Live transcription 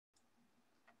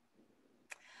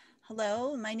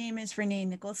Hello, my name is Renee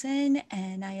Nicholson,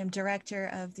 and I am Director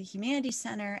of the Humanities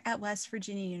Center at West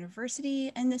Virginia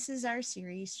University, and this is our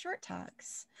series, Short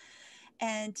Talks.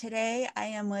 And today I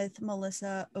am with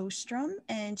Melissa Ostrom,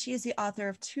 and she is the author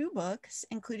of 2 books,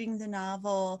 including the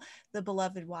novel The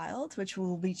Beloved Wild, which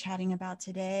we'll be chatting about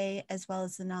today, as well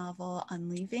as the novel On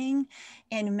Leaving,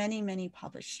 and many, many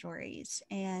published stories.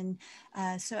 And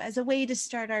so as a way to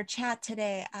start our chat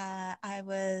today, I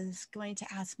was going to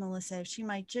ask Melissa if she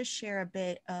might just share a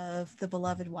bit of The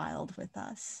Beloved Wild with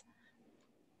us.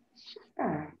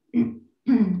 Sure.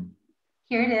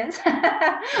 Here it is.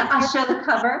 I'll show the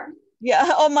cover.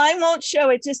 Yeah, oh, mine won't show.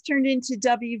 It just turned into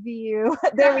WVU.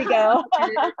 There we go.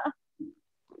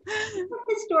 It's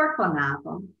a historical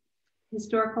novel,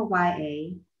 historical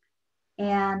YA.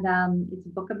 And it's a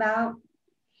book about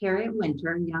Harriet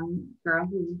Winter, a young girl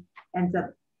who ends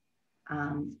up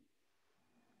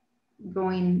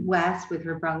going west with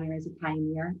her brother as a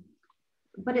pioneer.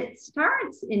 But it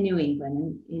starts in New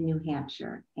England, in New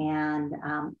Hampshire. And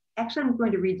actually, I'm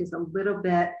going to read just a little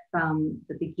bit from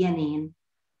the beginning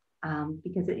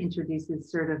because it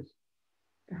introduces sort of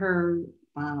her,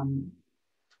 some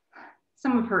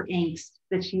of her angst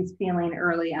that she's feeling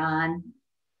early on.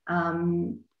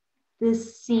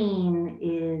 This scene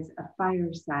is a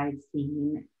fireside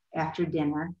scene after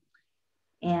dinner.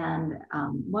 And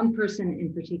one person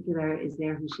in particular is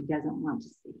there who she doesn't want to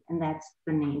see, and that's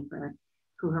the neighbor,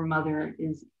 who her mother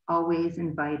is always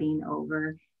inviting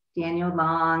over. Daniel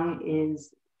Long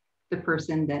is the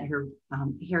person that her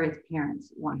Harriet's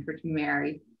parents want her to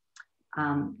marry.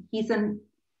 He's a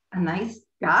nice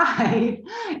guy,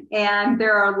 and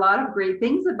there are a lot of great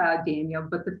things about Daniel,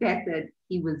 but the fact that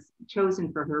he was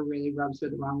chosen for her really rubs her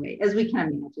the wrong way, as we can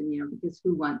imagine, because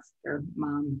who wants their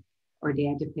mom or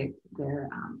dad to pick their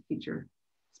future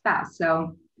spouse?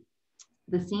 So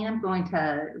the scene I'm going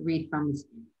to read from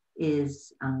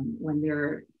is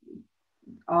when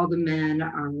all the men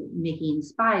are making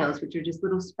spiles, which are just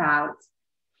little spouts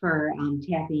for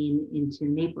tapping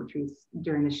into maple trees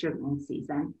during the sugaring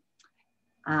season.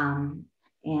 And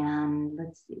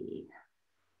let's see,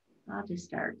 I'll just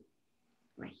start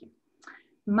right here.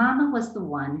 Mama was the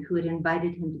one who had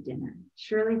invited him to dinner,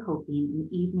 surely hoping an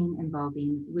evening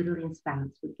involving whittling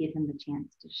spouts would give him the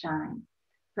chance to shine.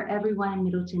 For everyone in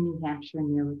Middleton, New Hampshire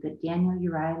knew that Daniel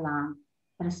Uriah Long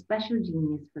had a special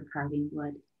genius for carving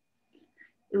wood.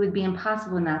 It would be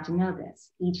impossible not to know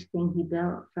this. Each thing he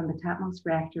built, from the topmost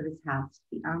rafter of his house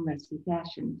to the armrest he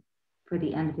fashioned for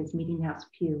the end of his meeting house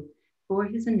pew, bore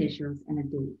his initials and a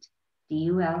date: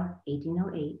 DUL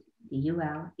 1808,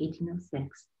 DUL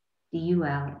 1806, DUL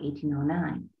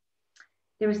 1809.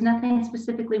 There was nothing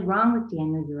specifically wrong with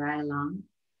Daniel Uriah Long.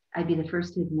 I'd be the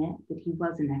first to admit that he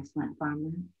was an excellent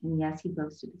farmer, and yes, he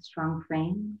boasted a strong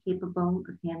frame capable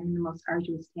of handling the most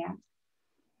arduous tasks.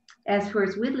 As for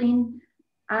his whittling,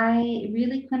 I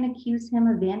really couldn't accuse him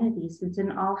of vanity, since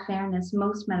in all fairness,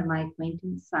 most men of my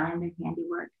acquaintance signed their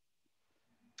handiwork.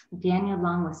 Daniel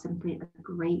Long was simply a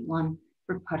great one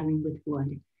for puttering with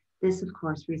wood. This, of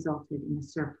course, resulted in a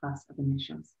surplus of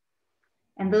initials.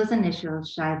 And those initials,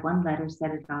 shy of one letter,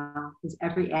 said it all. His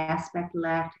every aspect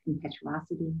lacked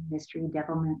impetuosity, mystery,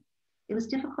 devilment. It was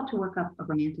difficult to work up a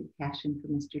romantic passion for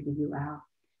Mr. DUL.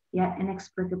 Yet,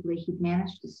 inexplicably, he'd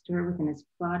managed to stir within his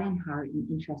plodding heart an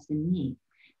interest in me.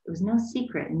 It was no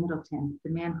secret in Middleton the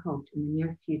man hoped in the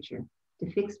near future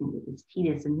to fix me with his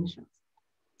tedious initials.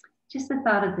 Just the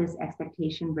thought of this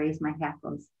expectation raised my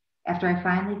hackles. After I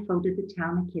finally folded the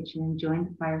towel in the kitchen and joined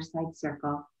the fireside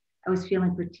circle, I was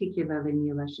feeling particularly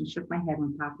mulish and shook my head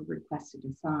when Papa requested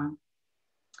a song.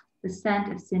 The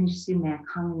scent of singed sumac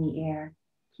hung in the air.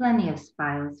 Plenty of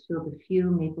spiles filled a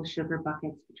few maple sugar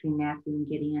buckets between Matthew and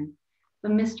Gideon,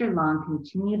 but Mr. Long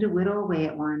continued to whittle away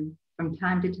at one, from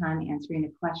time to time answering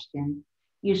a question,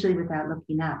 usually without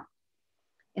looking up.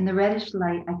 In the reddish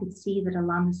light, I could see that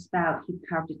along the spout he'd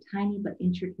carved a tiny but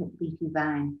intricate leafy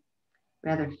vine.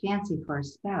 Rather fancy for a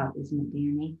spout, isn't it,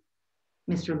 Danny?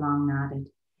 Mr. Long nodded.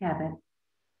 Have it.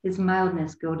 His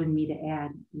mildness goaded me to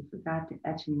add, you forgot to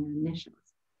etch in your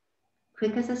initials.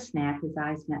 Quick as a snap, his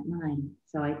eyes met mine,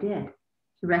 so I did.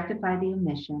 He rectified the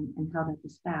omission and held up the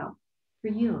spout. For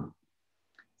you.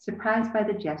 Surprised by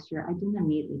the gesture, I didn't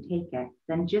immediately take it.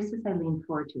 Then, just as I leaned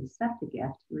forward to accept the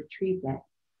gift, he retrieved it,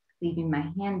 leaving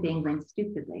my hand dangling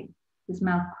stupidly. His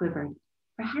mouth quivered.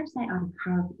 Perhaps I ought to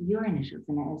carve your initials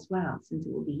in it as well, since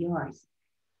it will be yours.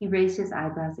 He raised his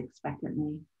eyebrows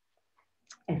expectantly.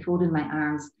 I folded my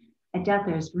arms. I doubt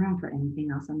there's room for anything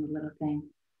else on the little thing.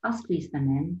 I'll squeeze them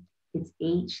in. It's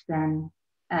H, then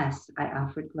S, I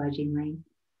offered grudgingly.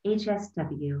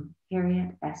 HSW,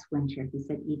 Harriet S. Winter, he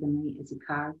said evenly as he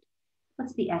carved.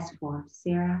 What's the S for?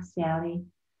 Sarah, Sally?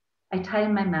 I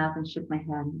tightened my mouth and shook my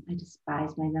head. I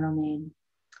despise my middle name.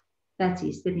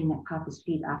 Betsy, sitting at Papa's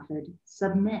feet, offered,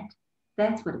 Submit.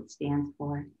 That's what it stands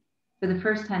for. For the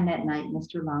first time that night,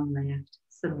 Mr. Long laughed.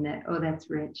 Submit, oh, that's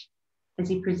rich. As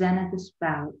he presented the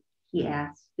spout, he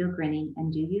asked, still grinning,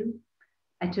 and do you?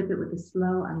 I took it with a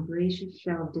slow, ungracious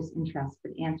show of disinterest,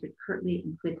 but answered curtly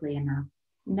and quickly enough,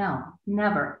 no,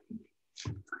 never.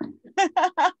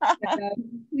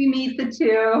 We meet the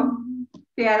two,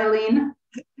 Adeline.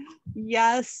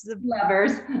 Yes.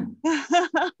 Lovers.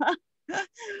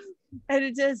 And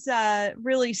it does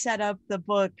really set up the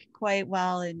book quite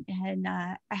well. And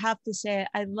I have to say,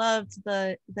 I loved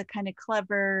the kind of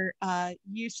clever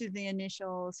use of the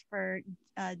initials for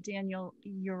Daniel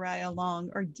Uriah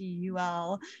Long, or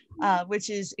DUL, which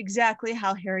is exactly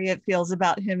how Harriet feels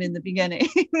about him in the beginning.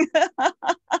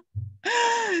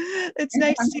 It's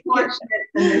nice to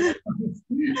hear.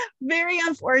 Very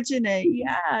unfortunate.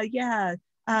 Yeah.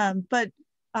 But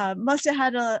must have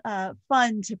had a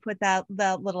fun to put that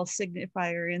little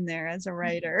signifier in there as a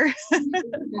writer.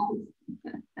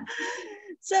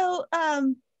 So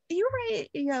you write,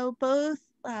 both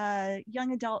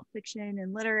young adult fiction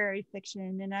and literary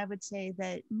fiction, and I would say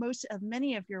that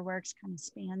many of your works kind of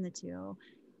span the two.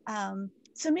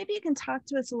 So maybe you can talk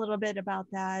to us a little bit about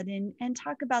that, and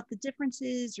talk about the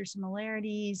differences or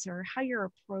similarities, or how your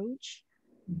approach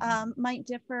might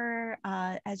differ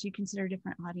as you consider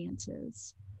different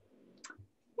audiences.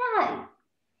 Yeah,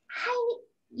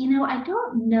 I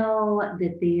don't know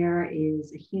that there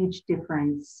is a huge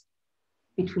difference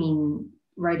between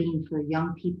writing for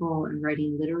young people and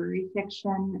writing literary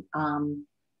fiction.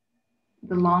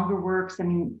 The longer works, I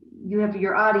mean, you have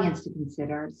your audience to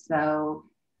consider. So,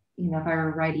 if I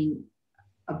were writing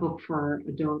a book for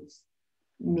adults,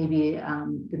 maybe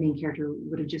the main character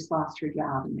would have just lost her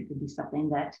job, and it could be something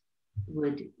that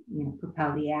would,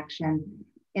 propel the action.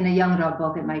 In a young adult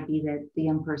book, it might be that the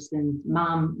young person's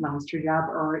mom lost her job,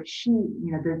 or she,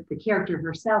 the character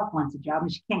herself wants a job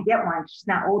and she can't get one. She's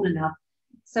not old enough.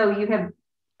 So you have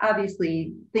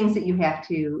obviously things that you have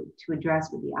to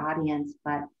address with the audience.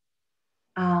 But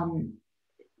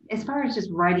as far as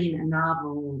just writing a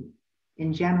novel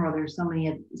in general, there's so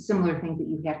many similar things that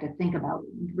you have to think about,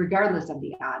 regardless of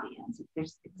the audience.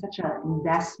 It's such an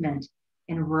investment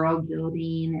in world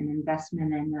building and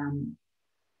investment in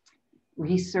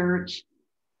research.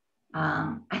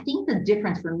 I think the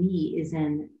difference for me is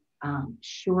in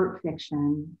short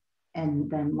fiction and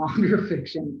then longer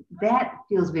fiction. That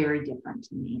feels very different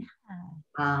to me.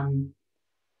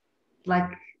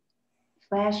 Like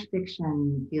flash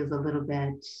fiction feels a little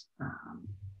bit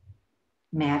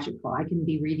magical. I can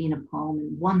be reading a poem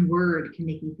and one word can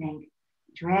make me think,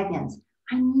 dragons.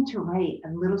 I need to write a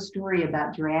little story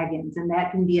about dragons, and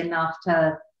that can be enough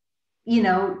to,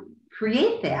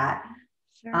 create that.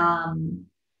 Sure.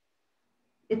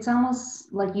 It's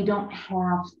almost like you don't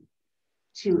have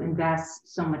to invest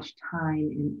so much time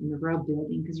in the world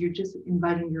building, because you're just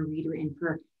inviting your reader in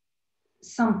for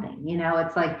something.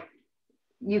 It's like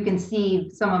you can see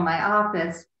some of my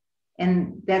office,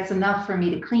 and that's enough for me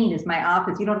to clean is my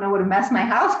office. You don't know what a mess my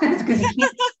house is because you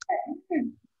can't.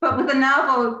 But with a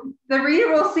novel, the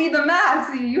reader will see the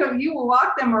mess. You will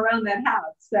walk them around that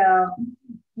house. So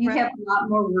you right. have a lot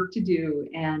more work to do.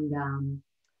 And,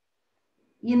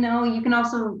 you can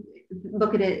also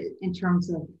look at it in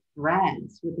terms of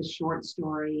threads. With a short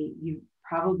story, you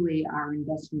probably are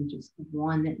investing just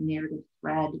one narrative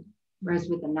thread. Whereas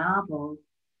with a novel,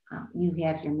 you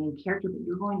have your main character, but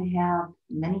you're going to have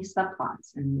many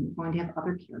subplots, and you're going to have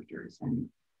other characters. And,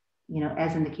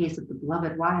 as in the case of The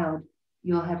Beloved Wild,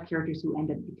 you'll have characters who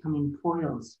end up becoming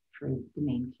foils for the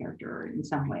main character in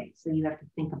some way. So you have to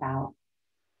think about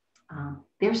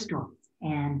their stories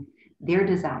and their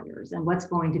desires, and what's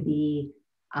going to be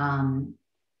the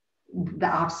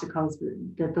obstacles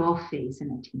that they'll face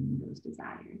in attaining those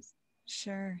desires.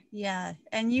 Sure. Yeah.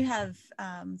 And you have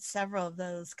several of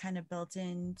those kind of built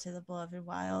into The Beloved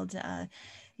Wild.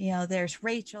 There's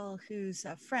Rachel, who's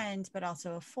a friend, but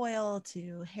also a foil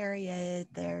to Harriet.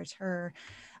 There's her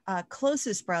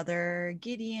closest brother,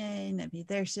 Gideon. I mean,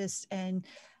 there's just, and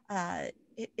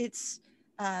it's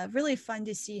really fun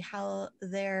to see how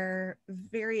their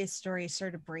various stories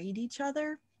sort of braid each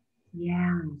other.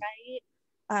 Yeah. Right.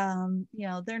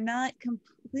 They're not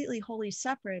completely wholly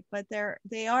separate, but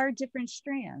they are different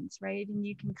strands, right? And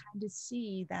you can kind of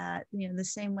see that, the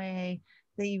same way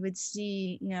that you would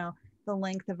see, the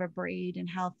length of a braid and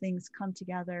how things come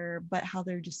together, but how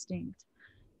they're distinct.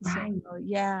 Right. So,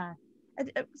 yeah.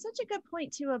 Such a good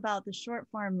point too about the short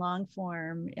form, long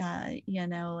form, and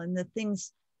the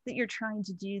things that you're trying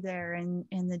to do there, and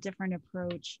the different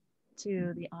approach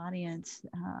to the audience.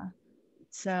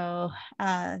 So,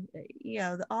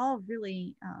 all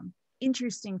really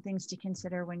interesting things to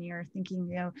consider when you're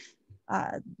thinking,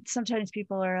 sometimes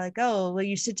people are like, oh, well,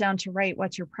 you sit down to write,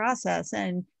 what's your process?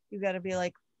 And you got to be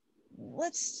like,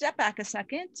 let's step back a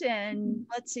second and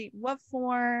let's see what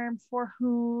form, for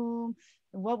whom,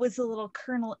 what was the little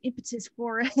kernel impetus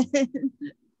for it.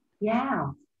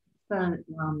 Yeah. So,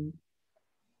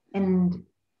 and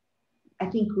I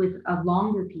think with a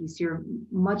longer piece, you're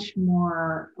much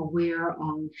more aware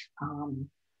of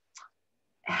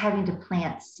having to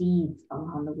plant seeds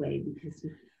along the way, because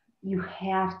you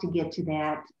have to get to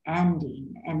that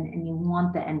ending, and you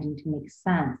want the ending to make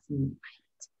sense. And,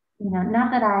 not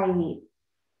that I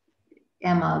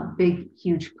am a big,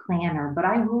 huge planner, but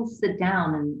I will sit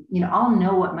down and, I'll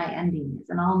know what my ending is,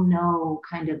 and I'll know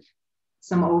kind of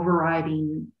some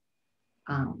overriding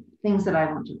things that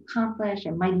I want to accomplish.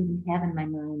 I might even have in my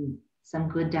mind some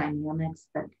good dynamics,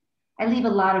 but I leave a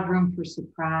lot of room for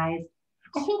surprise.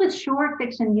 I think with short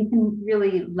fiction, you can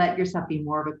really let yourself be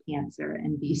more of a pantser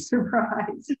and be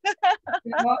surprised.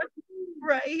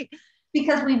 Right.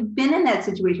 Because we've been in that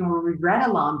situation where we've read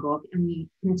a long book and we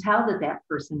can tell that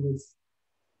person was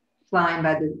flying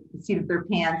by the seat of their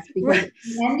pants, because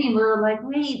the ending, we were like,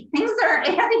 wait, things aren't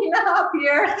adding up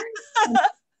here.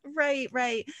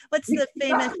 Right. What's the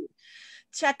famous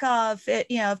Chekhov?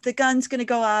 If the gun's going to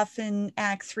go off in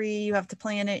Act 3, you have to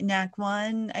plan it in Act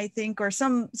 1, I think, or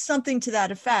something to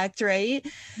that effect, right?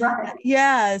 Right.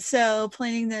 Yeah. So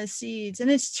planting those seeds, and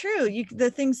it's true.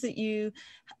 The things that you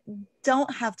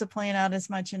don't have to plan out as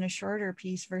much in a shorter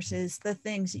piece versus the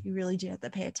things that you really do have to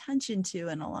pay attention to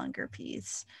in a longer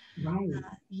piece. Right.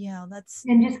 That's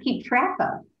and just keep track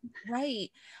of. right.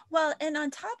 Well, and on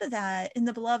top of that, in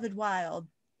The Beloved Wild,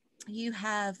 you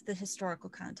have the historical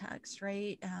context,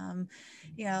 right?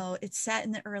 It's set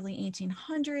in the early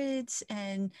 1800s,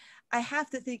 and I have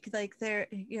to think like there,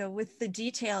 with the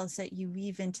details that you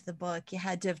weave into the book, you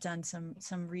had to have done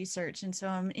some research. And so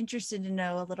I'm interested to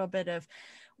know a little bit of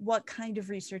what kind of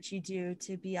research you do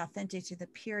to be authentic to the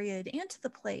period and to the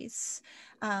place,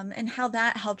 and how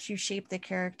that helps you shape the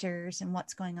characters and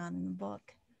what's going on in the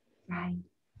book. Right.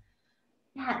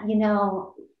 Yeah,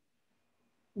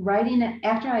 writing it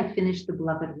after I finished The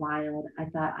Beloved Wild, I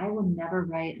thought I will never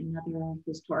write another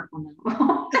historical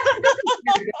novel.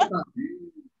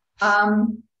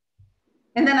 And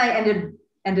then I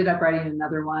ended up writing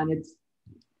another one.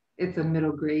 It's a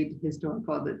middle grade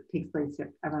historical that takes place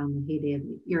around the heyday of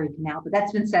the Erie Canal, but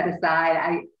that's been set aside.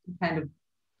 I kind of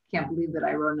can't believe that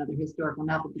I wrote another historical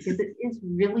novel, because it is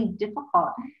really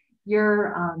difficult.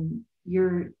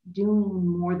 You're doing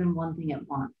more than one thing at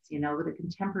once. With a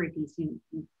contemporary piece,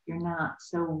 you're not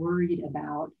so worried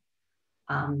about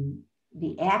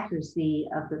the accuracy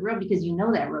of the road, because you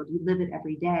know that road, you live it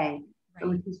every day. Right. But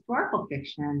with historical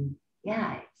fiction,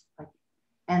 yeah, it's like,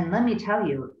 and let me tell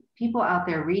you, people out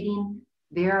there reading,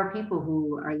 there are people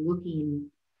who are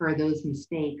looking for those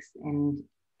mistakes, and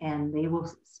they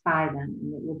will spy them,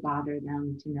 and it will bother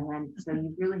them to no end. So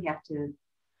you really have to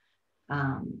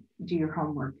do your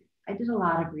homework. I did a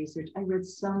lot of research. I read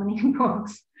so many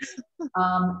books.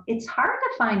 It's hard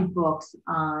to find books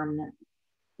on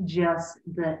just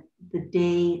the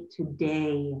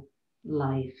day-to-day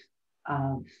life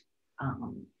of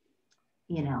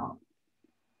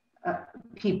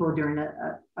people during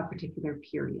a particular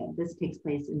period. This takes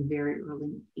place in the very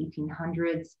early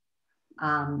 1800s.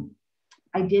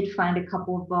 I did find a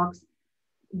couple of books.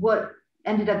 What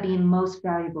ended up being most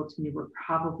valuable to me were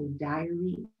probably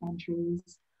diary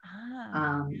entries.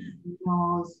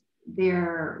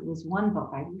 There was one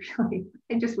book I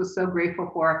just was so grateful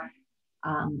for.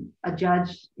 A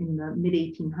judge in the mid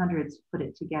 1800s put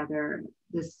it together,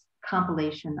 this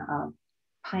compilation of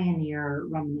pioneer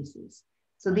reminiscences.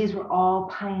 So these were all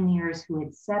pioneers who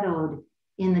had settled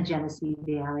in the Genesee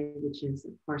Valley, which is,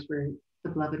 of course, where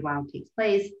The Beloved Wild takes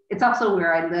place. It's also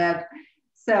where I live.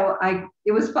 So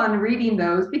it was fun reading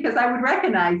those, because I would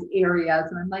recognize areas,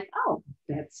 and I'm like, oh,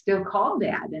 that's still called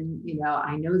that. And,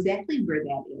 I know exactly where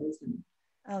that is. And,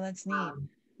 oh, that's neat.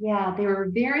 Yeah, they were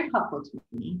very helpful to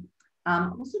me.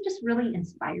 Also just really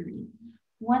inspiring.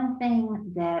 One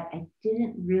thing that I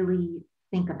didn't really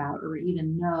think about or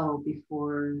even know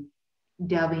before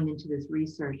delving into this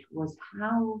research was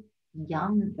how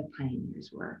young the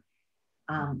pioneers were.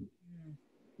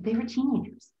 They were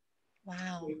teenagers.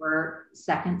 Wow. They were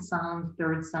second sons,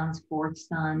 third sons, fourth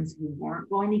sons who weren't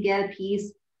going to get a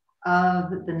piece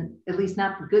of at least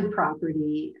not the good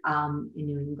property in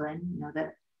New England.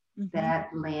 That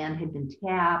land had been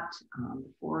tapped,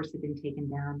 the forest had been taken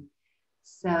down.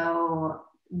 So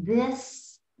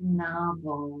this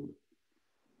novel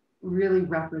really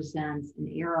represents an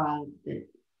era that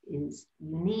is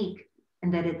unique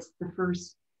and that it's the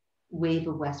first wave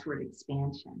of westward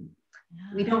expansion.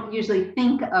 Yeah. We don't usually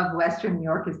think of Western New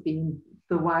York as being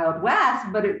the Wild West,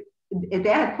 but at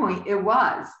that point it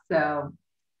was. So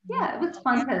yeah, it was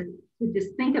fun to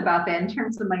just think about that in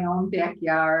terms of my own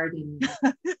backyard and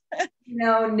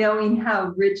knowing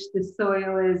how rich the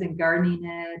soil is and gardening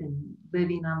it and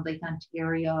living on Lake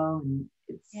Ontario and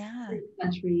it's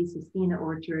country, Sistina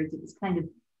orchards. It was kind of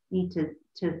neat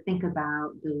to think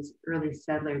about those early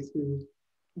settlers who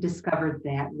discovered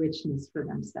that richness for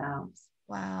themselves.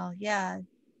 Wow. Yeah.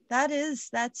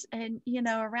 And,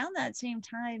 around that same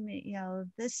time,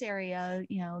 this area,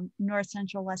 North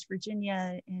Central West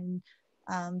Virginia and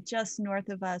just north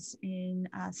of us in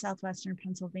southwestern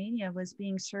Pennsylvania was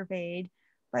being surveyed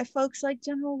by folks like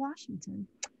General Washington.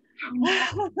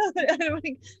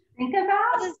 Think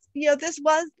about this, this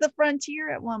was the frontier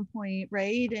at one point,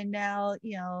 right? And now,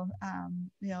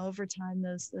 over time,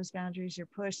 those boundaries are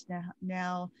pushed.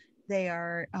 Now they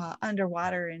are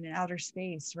underwater in outer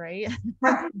space, right?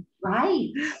 Right.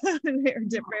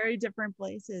 They're very different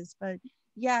places, but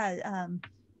yeah,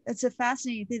 it's a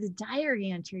fascinating thing. The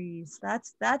diary entries,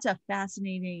 that's a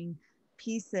fascinating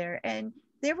piece there. And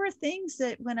there were things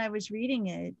that when I was reading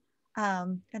it,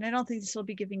 and I don't think this will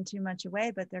be giving too much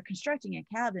away, but they're constructing a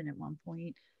cabin at one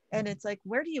point, and it's like,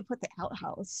 where do you put the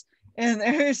outhouse? And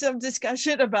there's some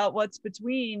discussion about what's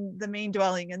between the main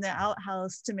dwelling and the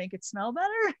outhouse to make it smell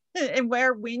better and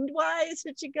where wind-wise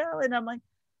it should go. And I'm like,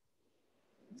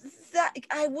 that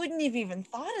I wouldn't have even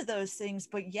thought of those things,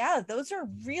 but yeah, those are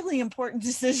really important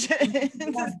decisions.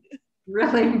 Yeah,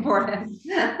 really important.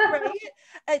 Right?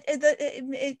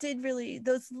 It did really,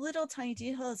 those little tiny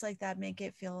details like that make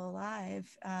it feel alive.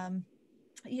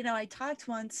 I talked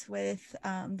once with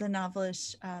the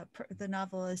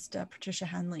novelist Patricia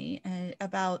Henley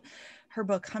about her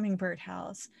book Hummingbird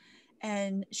House.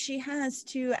 And she has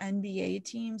 2 NBA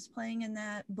teams playing in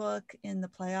that book in the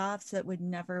playoffs that would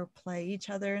never play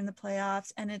each other in the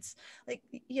playoffs. And it's like,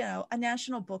 a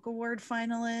National Book Award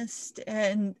finalist.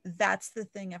 And that's the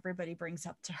thing everybody brings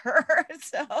up to her.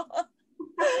 So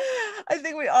I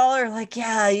think we all are like,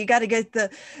 yeah, you got to get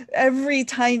every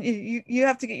tiny, you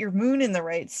have to get your moon in the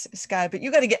right sky, but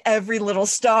you got to get every little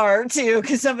star too,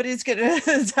 because somebody's going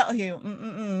to tell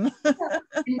you.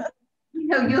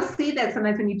 You'll see that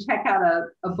sometimes when you check out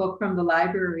a book from the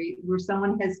library where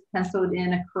someone has penciled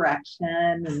in a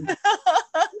correction and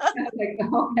like,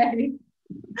 okay,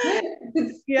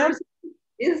 this person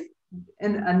is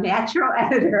a natural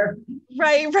editor.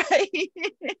 Right.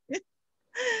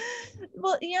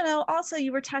 Well, also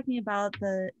you were talking about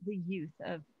the youth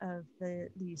of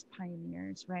these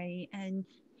pioneers, right? And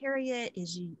Harriet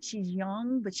she's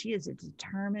young, but she is a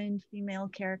determined female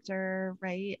character,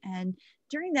 right? And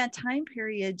during that time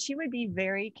period, she would be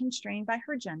very constrained by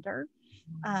her gender,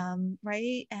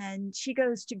 right? And she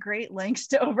goes to great lengths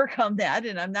to overcome that.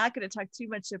 And I'm not going to talk too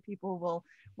much so people will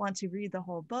want to read the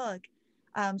whole book.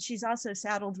 She's also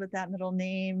saddled with that middle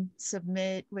name,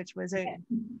 Submit, which was I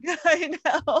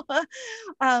know.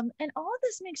 And all of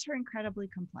this makes her incredibly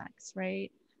complex,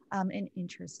 right? And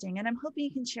interesting. And I'm hoping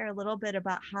you can share a little bit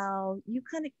about how you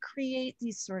kind of create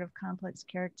these sort of complex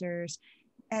characters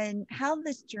and how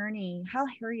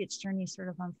Harriet's journey sort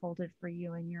of unfolded for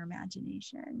you in your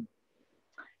imagination.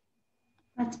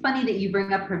 That's funny that you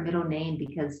bring up her middle name,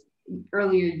 because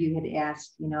earlier you had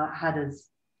asked, how does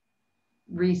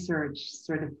research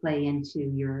sort of play into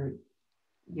your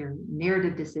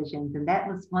narrative decisions? And that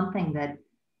was one thing that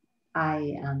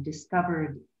I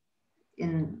discovered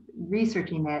in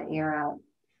researching that era,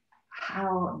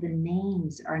 how the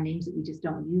names are names that we just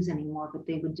don't use anymore, but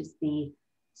they would just be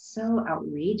so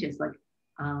outrageous, like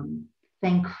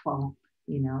Thankful,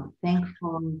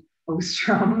 Thankful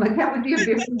Ostrom. Like that would be a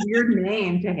very weird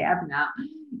name to have now.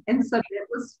 And so it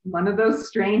was one of those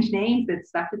strange names that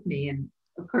stuck with me. And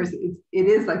of course, it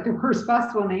is like the worst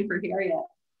possible name for Harriet.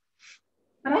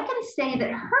 But I gotta say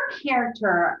that her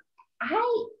character,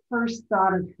 I first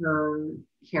thought of her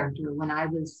character when I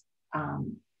was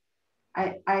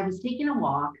I was taking a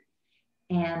walk,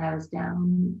 and I was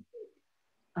down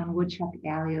on Woodchuck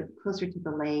Alley, closer to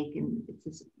the lake, and it's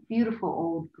this beautiful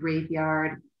old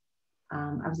graveyard.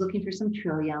 I was looking for some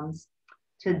trilliums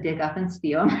to dig up and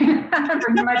steal, bring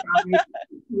to my property,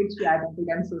 which I don't think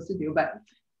I'm supposed to do. But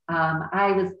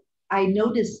I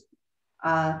noticed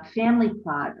a family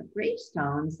plot of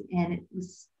gravestones, and it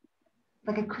was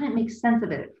like I couldn't make sense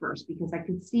of it at first, because I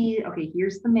could see, okay,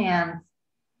 here's the man's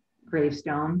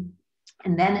gravestone,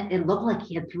 and then it looked like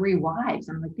he had 3 wives.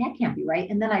 I'm like, that can't be right.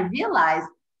 And then I realized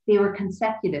they were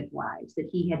consecutive wives, that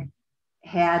he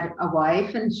had a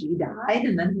wife and she died,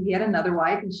 and then he had another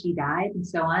wife and she died, and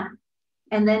so on.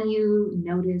 And then you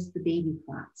notice the baby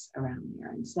plots around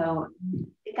there. And so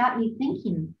it got me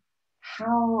thinking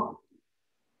how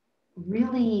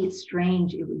really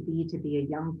strange it would be to be a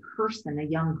young person, a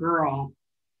young girl,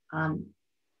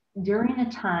 during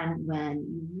a time when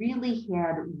you really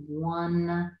had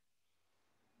one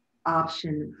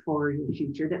option for your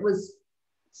future that was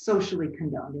socially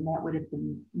condoned, and that would have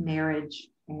been marriage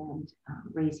and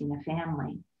raising a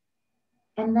family.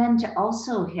 And then to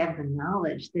also have the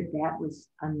knowledge that that was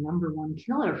a number one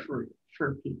killer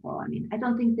for people. I mean, I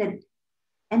don't think that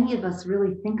any of us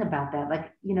really think about that.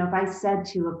 Like, you know, if I said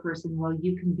to a person, well,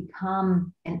 you can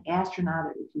become an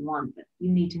astronaut if you want, but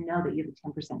you need to know that you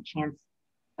have a 10% chance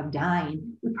of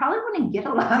dying, we probably wouldn't get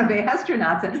a lot of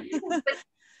astronauts. But,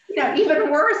 you know, even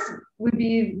worse would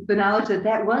be the knowledge that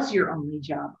that was your only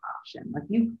job option. Like,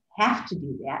 you have to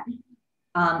do that,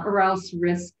 or else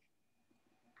risk,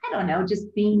 I don't know,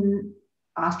 just being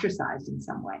ostracized in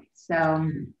some way. So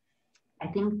I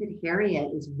think that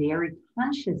Harriet is very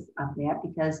conscious of that,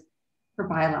 because her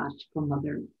biological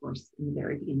mother, of course, in the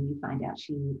very beginning, you find out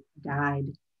she died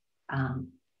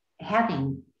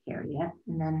having Harriet.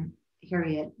 And then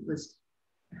Harriet was,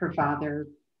 her father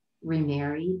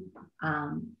remarried.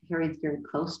 Harriet's very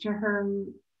close to her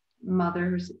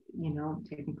mother's, you know,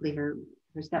 technically her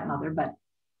stepmother, but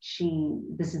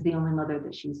this is the only mother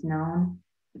that she's known.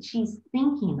 But she's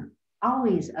thinking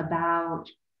always about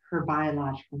her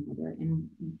biological mother, and,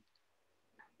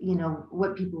 you know,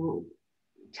 what people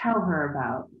tell her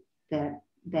about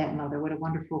that mother, what a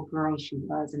wonderful girl she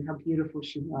was, and how beautiful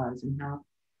she was, and how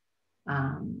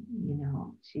you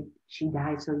know, she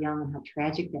died so young, and how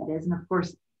tragic that is. And of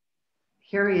course,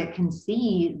 Harriet can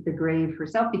see the grave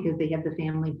herself because they have the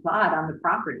family plot on the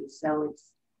property. So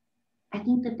I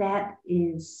think that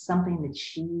is something that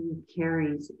she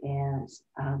carries as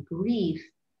grief,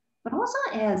 but also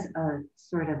as a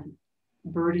sort of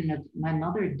burden of, my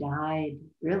mother died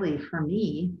really for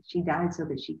me. She died so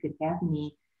that she could have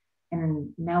me.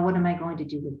 And now what am I going to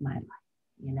do with my life?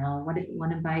 You know, what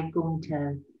am I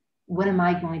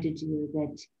going to do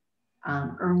that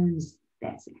earns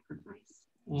that sacrifice?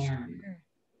 And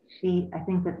I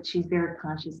think that she's very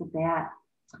conscious of that.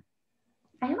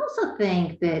 I also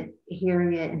think that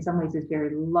Harriet in some ways is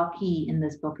very lucky in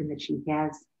this book, in that she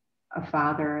has a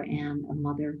father and a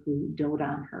mother who dote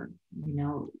on her. You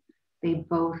know, they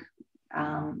both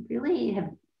really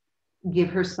give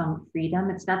her some freedom.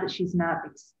 It's not that she's not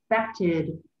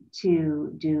expected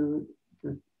to do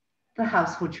the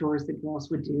household chores that girls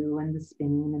would do, and the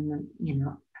spinning and the, you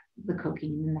know, the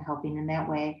cooking and the helping in that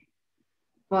way.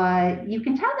 But you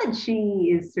can tell that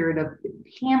she is sort of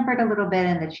pampered a little bit,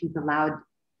 and that she's allowed,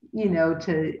 you know,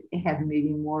 to have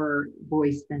maybe more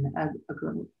voice than a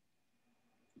girl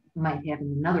might have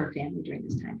in another family during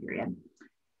this time period.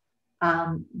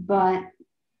 But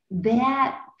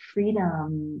that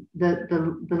freedom,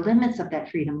 the limits of that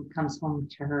freedom comes home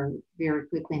to her very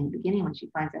quickly in the beginning, when she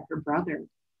finds out her brother,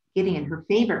 Gideon, her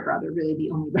favorite brother, really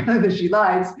the only brother that she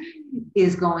likes,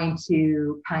 is going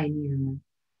to pioneer in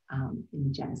the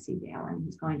Genesee Valley. And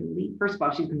he's going to leave. First of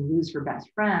all, she's going to lose her best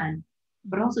friend,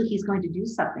 but also he's going to do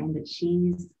something that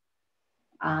she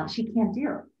can't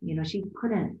do. You know, she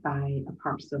couldn't buy a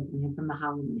parcel of land from the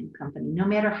Holland Land Company, no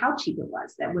matter how cheap it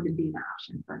was. That wouldn't be an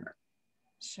option for her.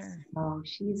 Sure. So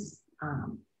she's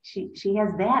she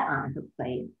has that on her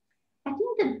plate. I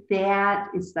think that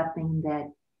is something that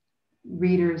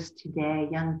readers today,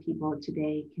 young people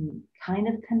today, can kind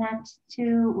of connect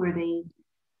to, where they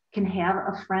can have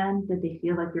a friend that they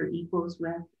feel like they're equals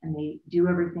with, and they do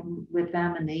everything with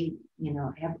them, and they, you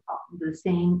know, have the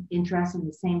same interests and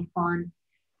the same fun.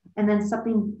 And then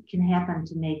something can happen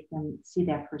to make them see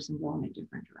that person go in a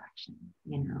different direction.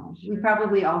 You know, we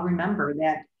probably all remember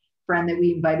that friend that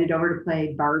we invited over to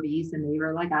play Barbies, and they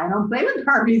were like, I don't play with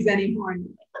Barbies anymore. And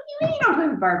like, what do you mean you don't play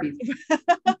with Barbies?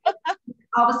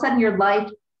 All of a sudden your life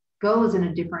goes in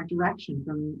a different direction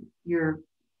from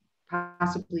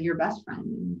possibly your best friend.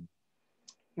 And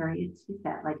Harriet sees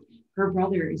that, like, her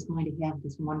brother is going to have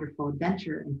this wonderful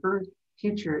adventure, and her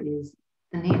future is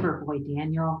the neighbor boy,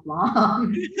 Daniel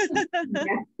Long.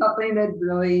 That's something that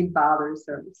really bothers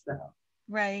her. So.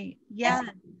 Right. Yeah.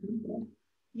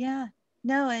 Yeah.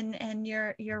 No, and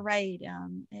you're right.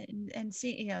 And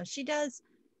see, you know, she does,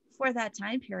 for that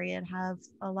time period, have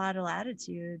a lot of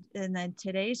latitude, and then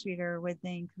today's reader would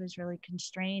think was really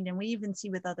constrained. And we even see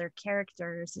with other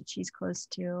characters that she's close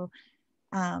to,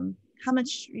 how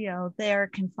much, you know, they're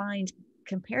confined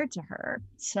compared to her.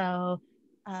 So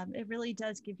it really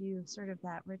does give you sort of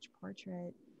that rich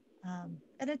portrait.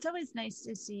 And it's always nice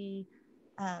to see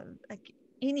like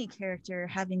any character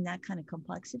having that kind of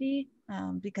complexity,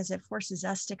 because it forces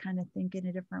us to kind of think in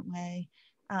a different way.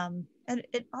 And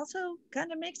it also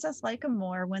kind of makes us like them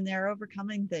more when they're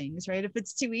overcoming things, right? If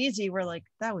it's too easy, we're like,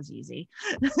 that was easy,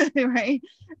 right?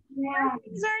 Yeah.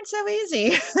 Things aren't so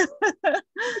easy. I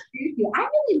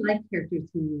really like characters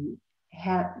who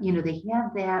have, they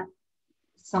have that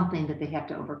something that they have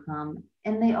to overcome.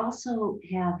 And they also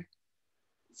have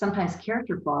sometimes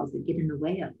character flaws that get in the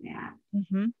way of that.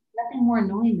 Mm-hmm. Nothing more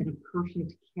annoying than a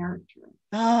perfect character.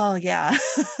 Oh, yeah.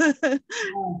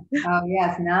 Oh,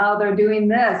 yes, now they're doing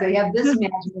this. They have this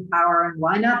magical power, and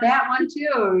why not that one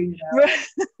too?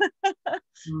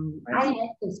 I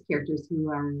like those characters who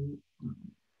are,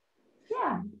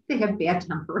 they have bad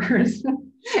tempers.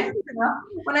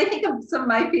 When I think of some of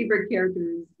my favorite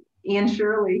characters, Anne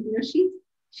Shirley,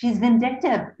 she's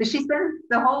vindictive. She spends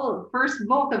the whole first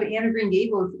book of Anne of Green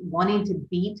Gables wanting to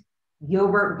beat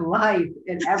Gilbert Blythe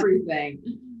and everything.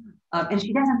 And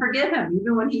she doesn't forgive him,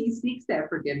 even when he seeks that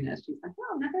forgiveness. She's like, no,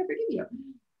 I'm not going to forgive you.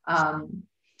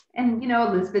 And,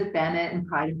 Elizabeth Bennet and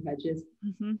Pride and Prejudice,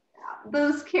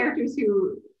 those characters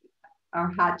who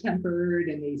are hot-tempered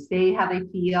and they say how they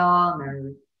feel,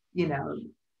 and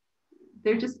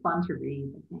they're just fun to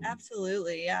read.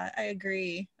 Absolutely. Yeah, I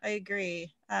agree.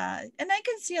 And I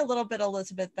can see a little bit of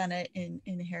Elizabeth Bennet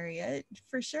in Harriet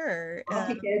for sure. I'll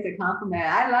take that as a compliment.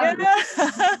 I love it.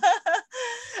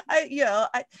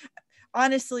 I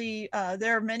honestly,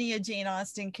 there are many a Jane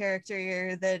Austen character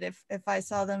here that if I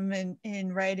saw them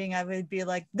in writing, I would be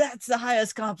like, that's the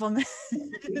highest compliment.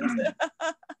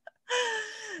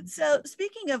 So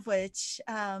speaking of which,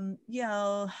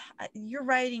 your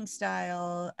writing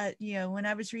style, when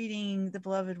I was reading The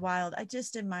Beloved Wild, I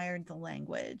just admired the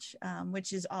language,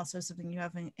 which is also something you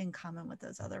have in common with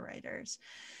those other writers.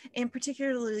 And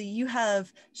particularly, you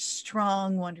have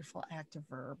strong, wonderful active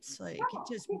verbs. Like it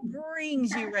just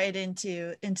brings you right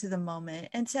into the moment.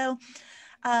 And so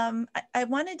I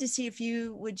wanted to see if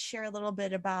you would share a little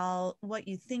bit about what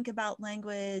you think about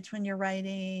language when you're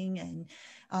writing and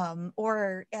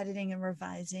or editing and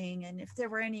revising, and if there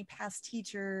were any past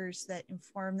teachers that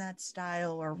inform that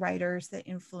style or writers that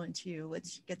influence you,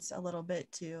 which gets a little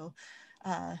bit to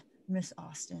Miss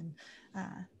Austen.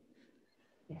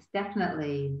 Yes,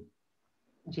 definitely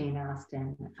Jane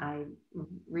Austen. I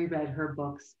reread her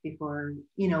books before,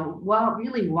 while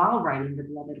writing The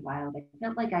Beloved Wild. I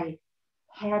felt like I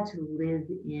had to live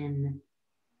in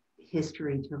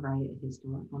history to write a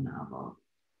historical novel.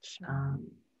 Sure.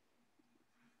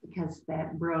 Because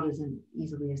that world isn't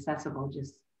easily accessible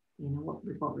just,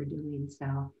 with what we're doing.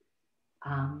 So,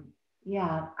 I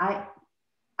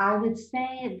would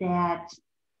say that,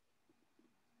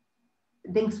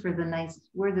 thanks for the nice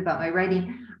words about my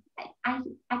writing. I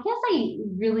guess I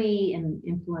really am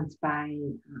influenced by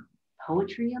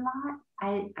poetry a lot.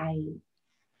 I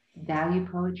value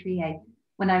poetry.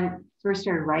 When I first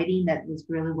started writing, that was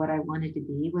really what I wanted to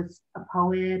be, was a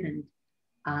poet. And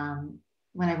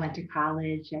when I went to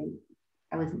college,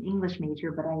 I was an English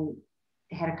major, but I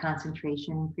had a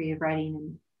concentration in creative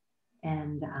writing.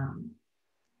 And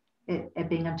at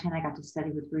Binghamton, I got to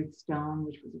study with Ruth Stone,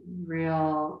 which was a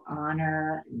real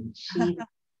honor. And she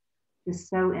was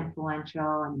so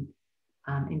influential.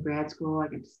 And in grad school, I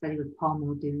got to study with Paul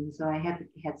Muldoon. So I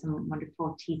had some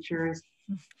wonderful teachers.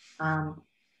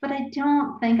 But I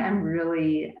don't think I'm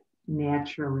really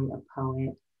naturally a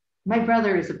poet. My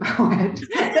brother is a poet.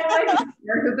 That might be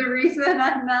part of the reason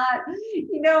I'm not.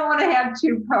 You don't want to have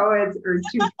two poets or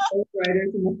two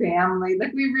writers in the family.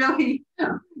 Like he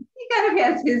kind of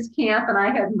has his camp and I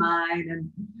had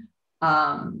mine,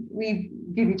 and we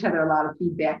give each other a lot of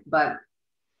feedback. But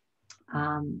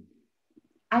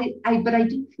I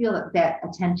do feel that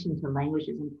attention to language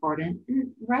is important.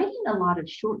 And writing a lot of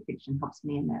short fiction helps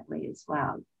me in that way as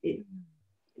well.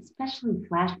 Especially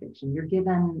flash fiction, you're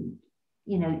given,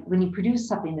 when you produce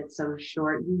something that's so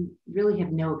short, you really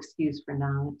have no excuse for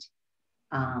not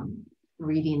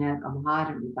reading it a lot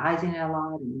and revising it a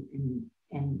lot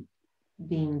and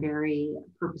being very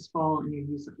purposeful in your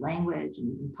use of language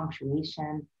and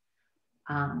punctuation.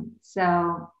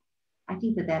 So I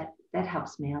think that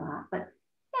helps me a lot. But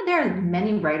yeah, there are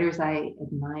many writers I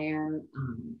admire.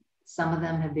 Some of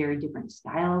them have very different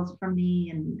styles from me,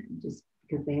 and just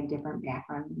because they have different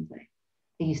backgrounds.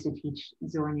 I used to teach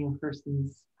Zora Neale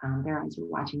Hurston's Their Eyes Were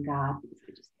Watching God,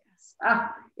 because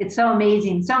it's so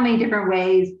amazing, so many different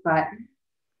ways. But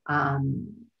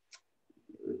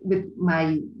when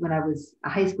I was a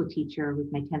high school teacher with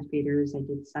my 10th graders, I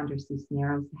did Sandra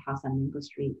Cisneros' The House on Maple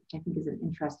Street, which I think is an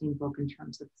interesting book in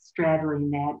terms of straddling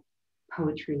that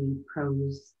poetry,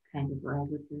 prose kind of read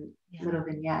with the Yeah. little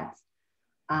vignettes.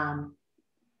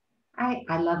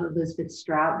 I love Elizabeth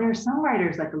Strout. There are some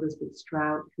writers like Elizabeth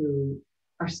Strout who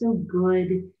are so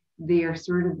good, they're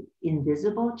sort of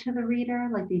invisible to the reader.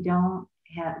 Like they're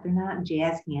not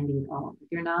jazz handy at all.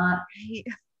 They're not Right.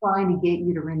 trying to get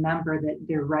you to remember that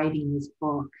they're writing this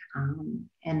book.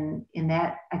 And in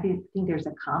that, I think there's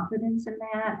a confidence in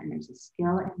that, and there's a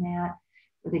skill in that,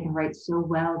 where they can write so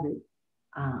well that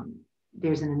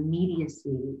there's an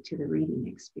immediacy to the reading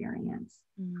experience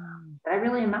that I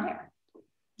really admire.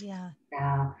 Yeah.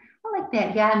 Yeah, I like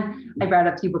that. Yeah, and I brought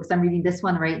up 2 books. I'm reading this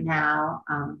one right now,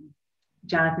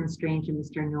 Jonathan Strange and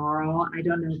Mr. Norrell. I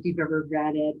don't know if you've ever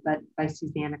read it, but by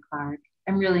Susanna Clark.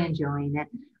 I'm really enjoying it.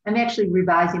 I'm actually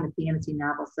revising a fantasy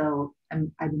novel, so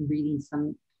I've been reading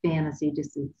some fantasy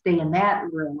just to stay in that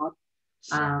realm.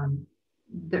 Sure.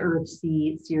 The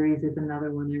Earthsea series is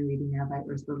another one I'm reading now by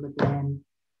Ursula Le Guin.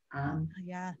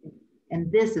 Yeah.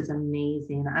 And this is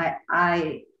amazing.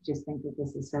 I just think that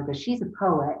this is so good. She's a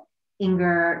poet.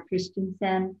 Inger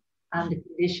Christensen. The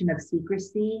Condition of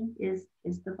Secrecy is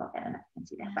the book. I don't know if you can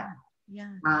see that, but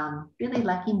Yeah. really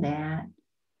liking that.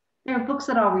 There are books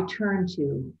that I'll return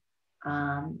to.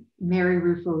 Mary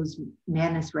Rufo's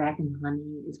Madness, Rack and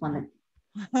Honey is one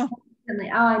that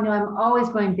I know I'm always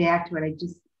going back to it.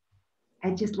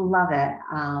 I just love it.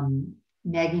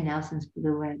 Maggie Nelson's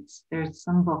Fluids. There's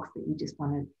some books that you just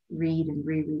want to read and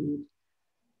reread.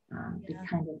 They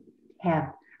kind of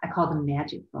have, I call them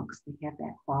magic books. They have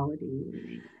that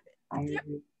quality.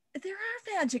 There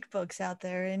are magic books out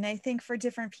there, and I think for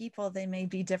different people they may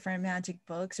be different magic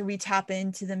books, or we tap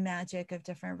into the magic of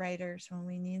different writers when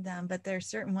we need them, but there are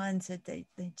certain ones that they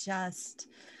just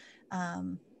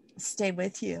stay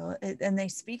with you, and they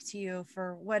speak to you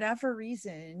for whatever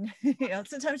reason.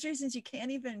 Sometimes reasons you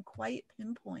can't even quite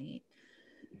pinpoint.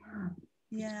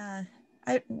 Yeah.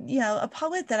 A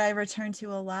poet that I return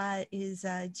to a lot is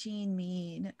Jean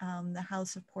Mean, The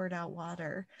House of Poured Out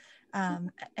Water.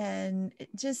 And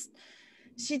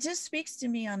she just speaks to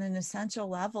me on an essential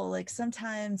level. Like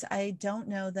sometimes I don't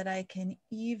know that I can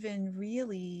even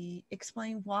really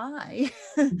explain why.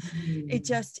 It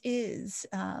just is.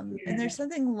 And there's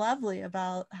something lovely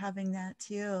about having that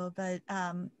too. But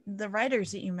the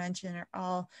writers that you mentioned are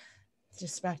all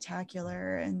just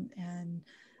spectacular, and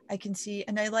I can see,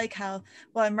 and I like how,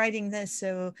 well, I'm writing this,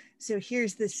 so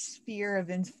here's this sphere of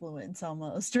influence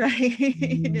almost, right?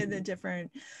 In the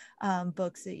different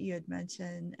books that you had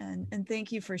mentioned, and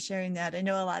thank you for sharing that. I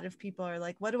know a lot of people are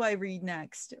like, what do I read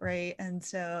next, right? And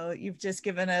so you've just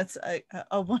given us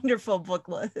a wonderful book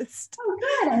list. Oh,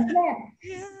 good. I'm glad.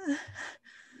 Yeah.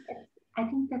 I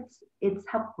think it's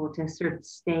helpful to sort of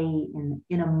stay in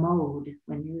a mode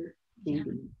when you're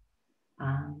reading.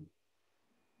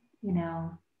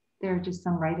 There are just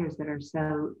some writers that are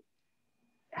so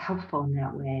helpful in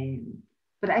that way.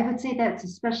 But I would say that's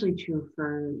especially true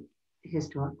for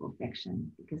historical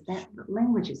fiction, because that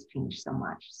language has changed so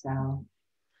much. So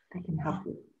that can help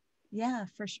you. Yeah,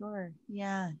 for sure.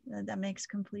 Yeah, that makes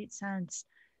complete sense.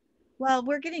 Well,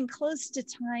 we're getting close to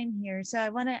time here, so I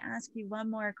want to ask you one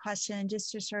more question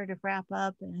just to sort of wrap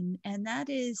up, and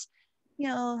that is,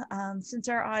 since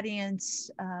our audience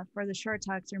for the short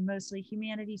talks are mostly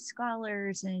humanities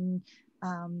scholars and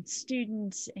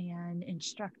students and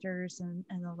instructors and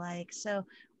the like, so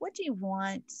what do you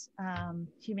want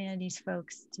humanities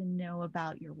folks to know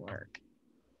about your work?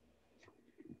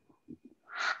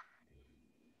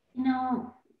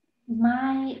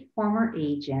 My former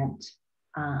agent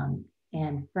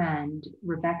and friend,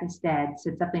 Rebecca Stead,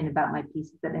 said something about my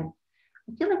pieces that I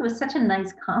feel like it was such a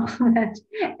nice compliment.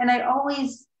 And I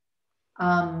always,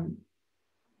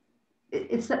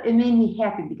 it made me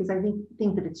happy, because I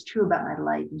think that it's true about my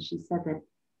life. And she said that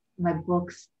my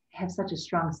books have such a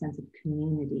strong sense of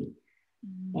community.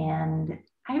 And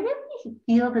I really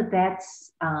feel that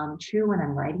that's true when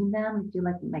I'm writing them. I feel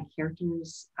like my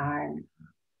characters are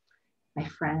my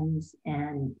friends,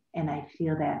 and I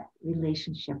feel that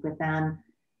relationship with them.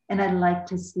 And I like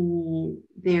to see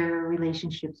their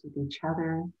relationships with each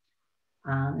other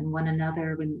and one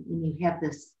another. When you have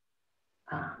this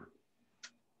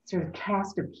sort of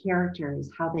cast of characters,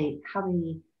 how they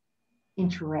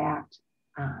interact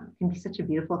can be such a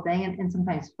beautiful thing, and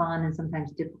sometimes fun, and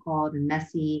sometimes difficult and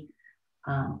messy,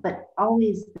 but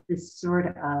always this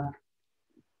sort of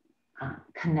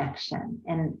connection.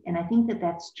 And I think that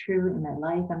that's true in my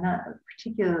life. I'm not a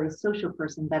particularly social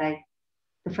person, but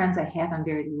the friends I have, I'm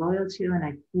very loyal to, and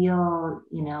I feel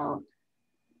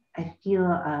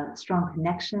a strong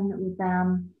connection with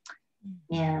them.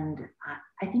 And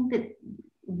I think that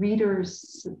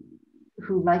readers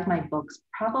who like my books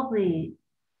probably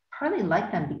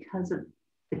like them because of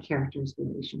the characters'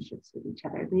 relationships with each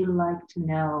other. They like to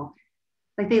know,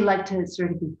 like they like to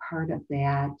sort of be part of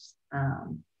that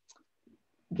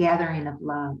gathering of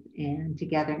love and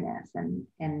togetherness,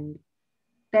 and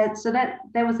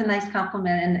that was a nice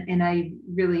compliment, and I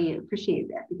really appreciate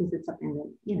that because it's something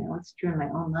that, you know, it's true in my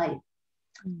own life.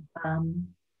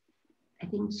 I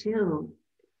think too,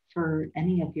 for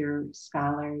any of your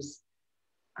scholars,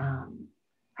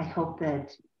 I hope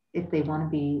that if they want to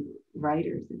be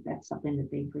writers, that that's something that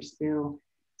they pursue.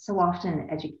 So often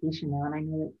education now, and I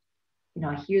know that, you know,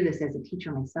 I hear this as a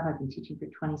teacher myself. I've been teaching for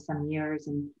 20 some years,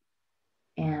 and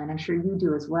I'm sure you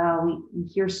do as well. We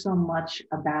hear so much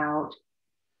about,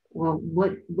 well,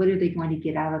 what are they going to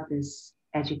get out of this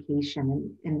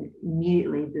education? And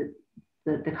immediately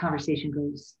the conversation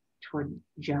goes toward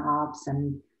jobs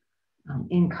and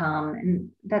income, and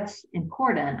that's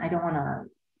important. I don't want to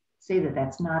say that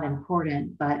that's not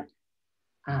important, but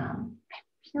I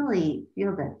really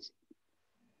feel that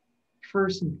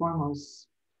first and foremost,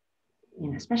 you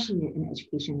know, especially in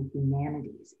education in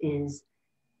humanities,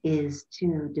 is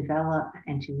to develop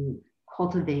and to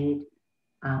cultivate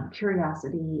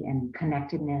curiosity and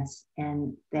connectedness,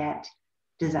 and that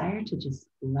desire to just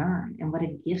learn. And what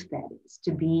a gift that is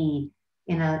to be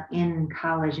in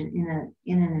college and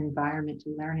in an environment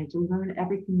to learn, and to learn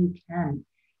everything you can.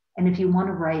 And if you want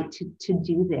to write, to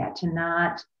do that, to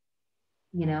not,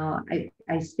 you know,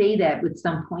 I say that with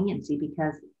some poignancy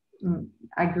because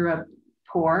I grew up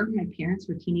poor. My parents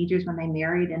were teenagers when they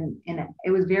married, and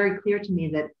it was very clear to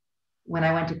me that when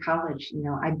I went to college, you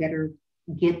know, I better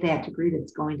get that degree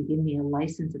that's going to give me a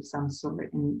license of some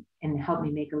sort and help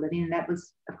me make a living. And that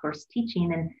was, of course,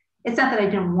 teaching. And it's not that I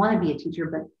didn't want to be a teacher,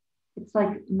 but it's like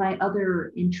my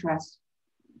other interests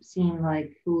seemed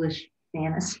like foolish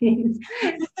fantasies.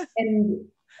 And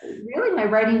really, my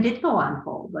writing did go on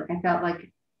hold. Like I felt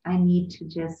like I need to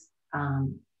just,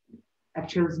 I've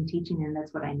chosen teaching, and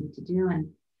that's what I need to do. And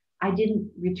I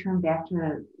didn't return back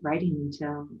to writing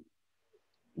until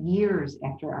years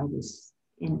after I was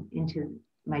into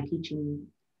my teaching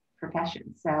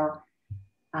profession. So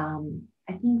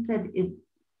I think that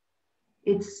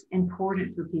it's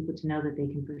important for people to know that they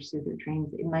can pursue their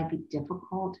dreams. It might be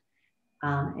difficult.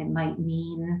 It might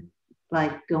mean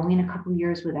like going a couple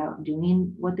years without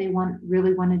doing what they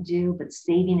really want to do, but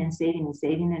saving and saving and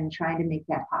saving and trying to make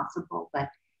that possible. But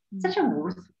it's such a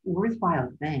worthwhile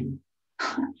thing.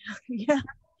 Yeah.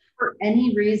 For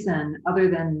any reason other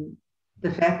than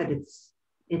the fact that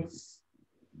it's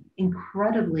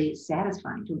incredibly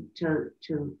satisfying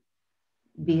to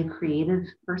be a creative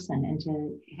person and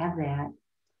to have that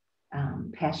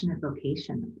passionate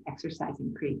vocation of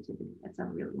exercising creativity. That's a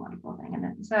really wonderful thing.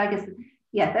 And so I guess,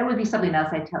 yeah, that would be something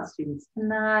else I tell students to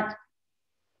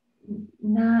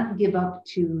not give up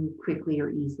too quickly or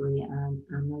easily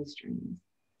on those dreams.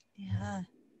 Yeah.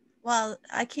 Well,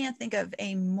 I can't think of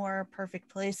a more perfect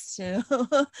place to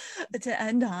to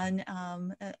end on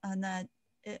that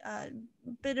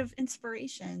bit of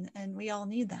inspiration, and we all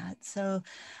need that. So,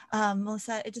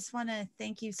 Melissa, I just want to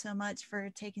thank you so much for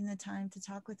taking the time to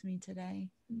talk with me today.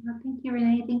 Well, thank you,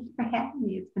 Renee. Thank you for having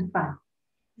me. It's been fun.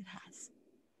 It has.